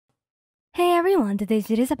everyone, today's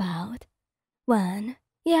video is about when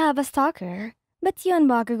you have a stalker, but you and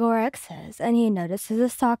Bakugou are exes and he notices a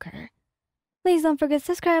stalker. Please don't forget to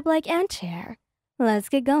subscribe, like, and share. Let's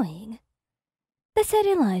get going. The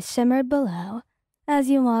city lights shimmered below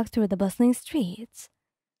as you walked through the bustling streets,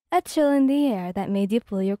 a chill in the air that made you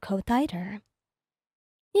pull your coat tighter.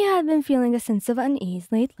 You had been feeling a sense of unease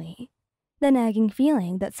lately, the nagging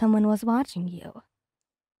feeling that someone was watching you.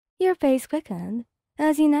 Your face quickened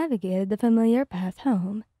as you navigated the familiar path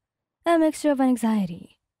home, a mixture of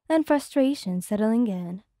anxiety and frustration settling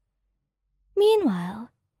in. Meanwhile,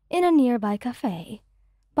 in a nearby cafe,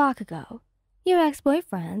 Bakugou, your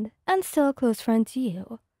ex-boyfriend and still a close friend to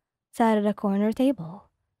you, sat at a corner table,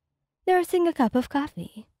 nursing a cup of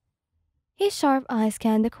coffee. His sharp eyes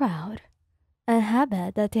scanned the crowd, a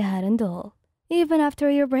habit that he hadn't dulled even after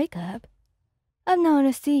your breakup.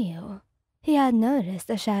 Unnoticed to you, he had noticed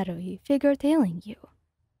a shadowy figure tailing you,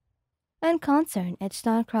 and concern etched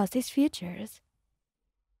on across his features.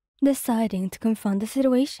 Deciding to confront the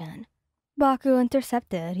situation, Baku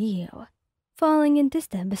intercepted you, falling into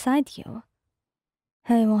step beside you.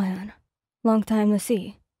 "Hey, Ryan, long time no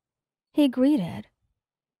see," he greeted,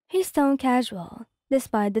 his tone casual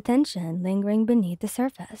despite the tension lingering beneath the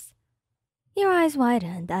surface. Your eyes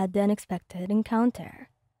widened at the unexpected encounter,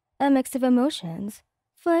 a mix of emotions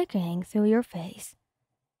flickering through your face.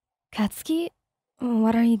 "Katsuki,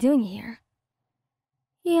 what are you doing here?"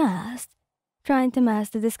 he asked, trying to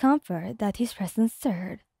mask the discomfort that his presence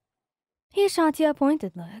stirred. He shot you a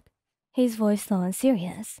pointed look, his voice low and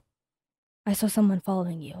serious. "I saw someone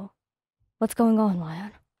following you. What's going on,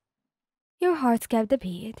 Ryan?" Your heart skipped a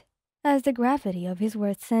beat as the gravity of his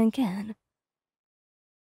words sank in.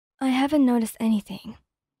 "I haven't noticed anything."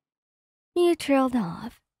 You trailed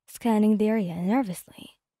off, scanning the area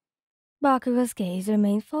nervously. Bakugou's gaze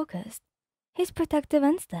remained focused, his protective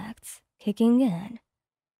instincts kicking in.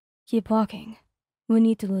 "Keep walking. We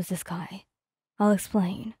need to lose this guy. I'll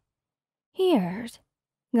explain," he urged,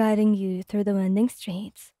 guiding you through the winding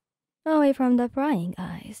streets, away from the prying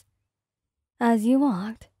eyes. As you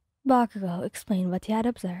walked, Bakugou explained what he had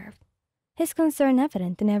observed, his concern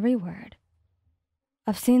evident in every word.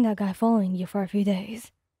 "I've seen that guy following you for a few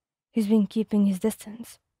days. He's been keeping his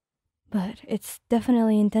distance, but it's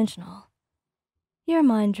definitely intentional." Your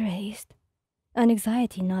mind raced, an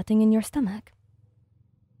anxiety knotting in your stomach.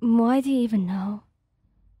 "Why do you even know?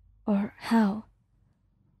 Or how?"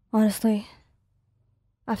 "Honestly,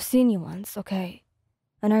 I've seen you once, okay?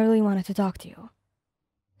 And I really wanted to talk to you.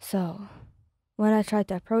 So, when I tried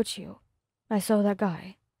to approach you, I saw that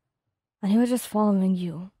guy, and he was just following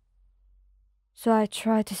you. So I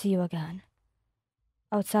tried to see you again,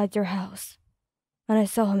 outside your house, and I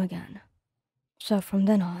saw him again. So from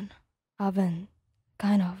then on, I've been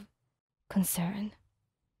kind of concerned."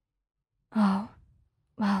 "Oh,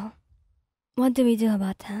 well, what do we do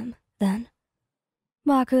about him, then?"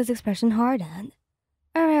 Baku's expression hardened,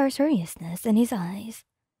 a rare seriousness in his eyes.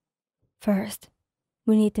 "First,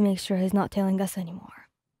 we need to make sure he's not tailing us anymore.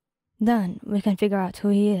 Then we can figure out who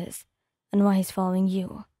he is and why he's following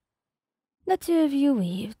you." The two of you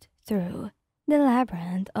weaved through the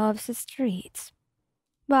labyrinth of the streets,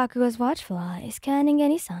 Baku's watchful eyes scanning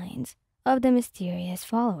any signs of the mysterious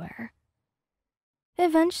follower.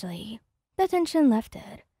 Eventually, the tension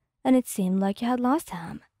lifted, and it seemed like you had lost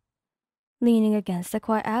him. Leaning against the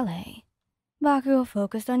quiet alley, Bakugo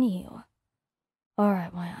focused on you. "All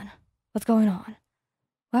right, Ryan, what's going on?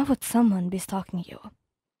 Why would someone be stalking you?"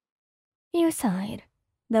 You sighed,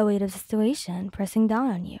 the weight of the situation pressing down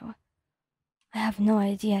on you. "I have no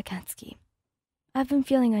idea, Katsuki. I've been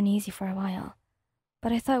feeling uneasy for a while,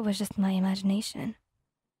 but I thought it was just my imagination."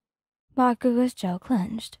 Bakugo's jaw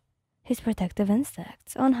clenched, his protective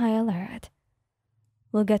instincts on high alert.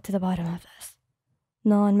 "We'll get to the bottom of this.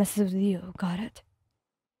 No one messes with you, got it?"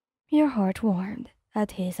 Your heart warmed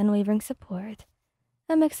at his unwavering support,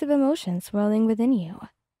 a mix of emotions swirling within you.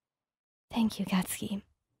 "Thank you, Katsuki.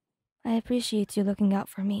 I appreciate you looking out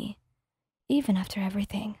for me, even after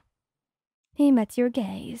everything." He met your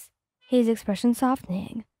gaze, his expression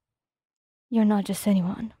softening. "You're not just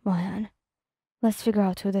anyone, Ryan. Let's figure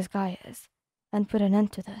out who this guy is and put an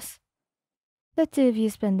end to this." The two of you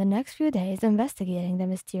spend the next few days investigating the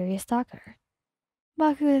mysterious stalker.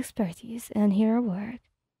 Baku's expertise in hero work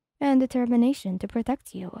and determination to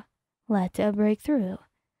protect you led to a breakthrough.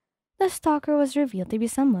 The stalker was revealed to be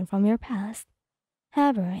someone from your past,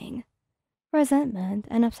 harboring resentment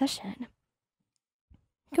and obsession.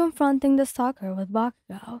 Confronting the stalker with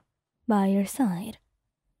Bakugou by your side,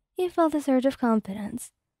 you felt a surge of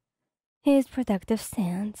confidence. His protective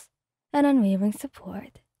stance and unwavering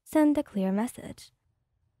support sent a clear message.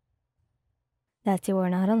 that you were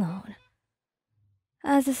not alone.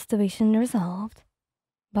 As the situation resolved,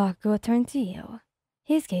 Bakugou turned to you,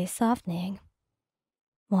 his gaze softening.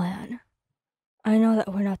 Moyan, I know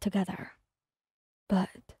that we're not together, but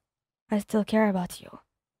I still care about you.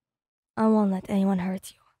 I won't let anyone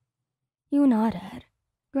hurt you. You nodded,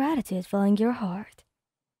 gratitude filling your heart.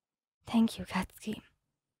 Thank you, Katsuki.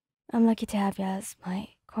 I'm lucky to have you as my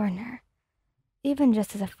corner, even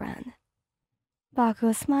just as a friend.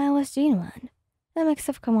 Baku's smile was genuine, a mix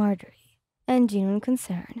of camaraderie and genuine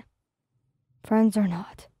concern. Friends or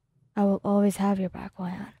not, I will always have your back,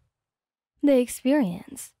 Wayan. The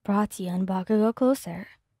experience brought you and Bakugo closer,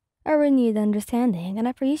 a renewed understanding and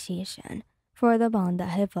appreciation for the bond that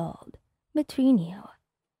had evolved between you.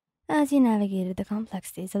 As you navigated the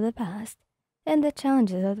complexities of the past and the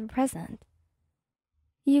challenges of the present,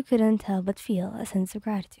 you couldn't help but feel a sense of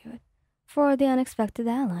gratitude for the unexpected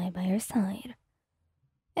ally by your side.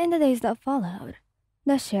 In the days that followed,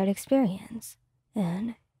 the shared experience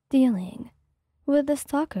and dealing with the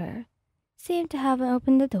stalker seemed to have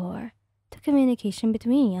opened the door to communication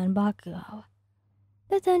between you and Bakugo.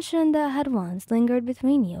 The tension that had once lingered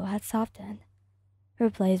between you had softened,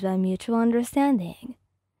 replaced by mutual understanding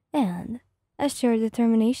and a shared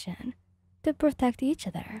determination to protect each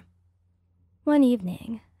other. One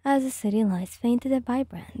evening, as the city lights painted a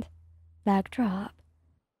vibrant backdrop,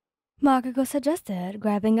 Bakugo suggested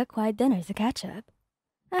grabbing a quiet dinner to catch up.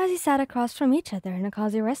 As he sat across from each other in a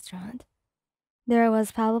cozy restaurant, there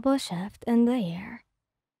was palpable shift in the air.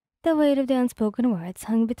 The weight of the unspoken words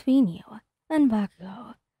hung between you and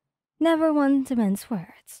Bakugo, never one to mince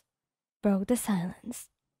words, broke the silence.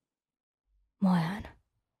 Moyan,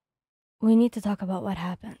 we need to talk about what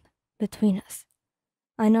happened between us.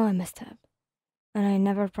 I know I messed up, and I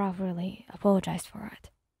never properly apologized for it.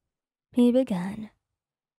 He began.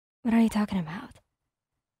 What are you talking about?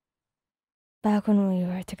 Back when we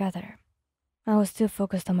were together, I was too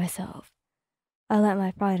focused on myself. I let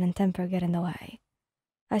my pride and temper get in the way.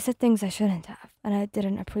 I said things I shouldn't have, and I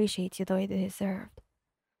didn't appreciate you the way they deserved.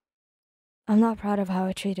 I'm not proud of how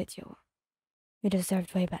I treated you. You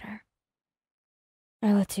deserved way better.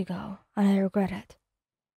 I let you go, and I regret it.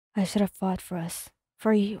 I should have fought for us,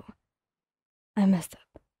 for you. I messed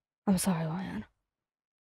up. I'm sorry, Ryan.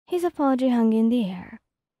 His apology hung in the air,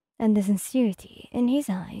 and the sincerity in his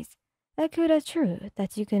eyes echoed a truth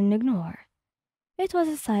that you couldn't ignore. It was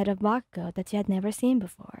a side of Bakugo that you had never seen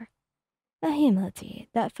before, a humility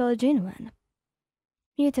that felt genuine.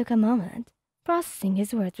 You took a moment, processing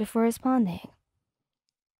his words before responding.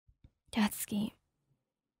 Katsuki,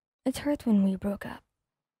 it hurt when we broke up.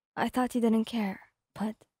 I thought you didn't care,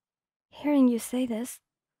 but hearing you say this,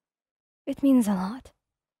 it means a lot.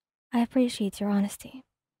 I appreciate your honesty.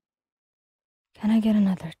 Can I get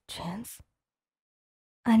another chance?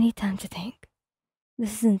 I need time to think.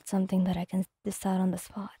 This isn't something that I can decide on the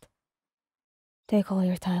spot. Take all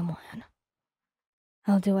your time, Juan.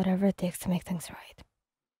 I'll do whatever it takes to make things right.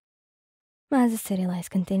 As the city lights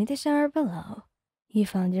continued to shower below, you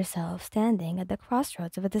found yourself standing at the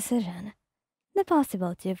crossroads of a decision. The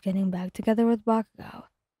possibility of getting back together with Bakugo,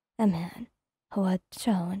 a man who had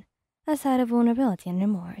shown a side of vulnerability and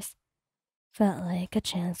remorse, felt like a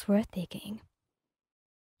chance worth taking.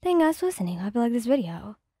 Thank you guys for listening. I hope you like this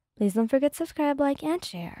video. Please don't forget to subscribe, like, and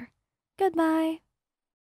share. Goodbye.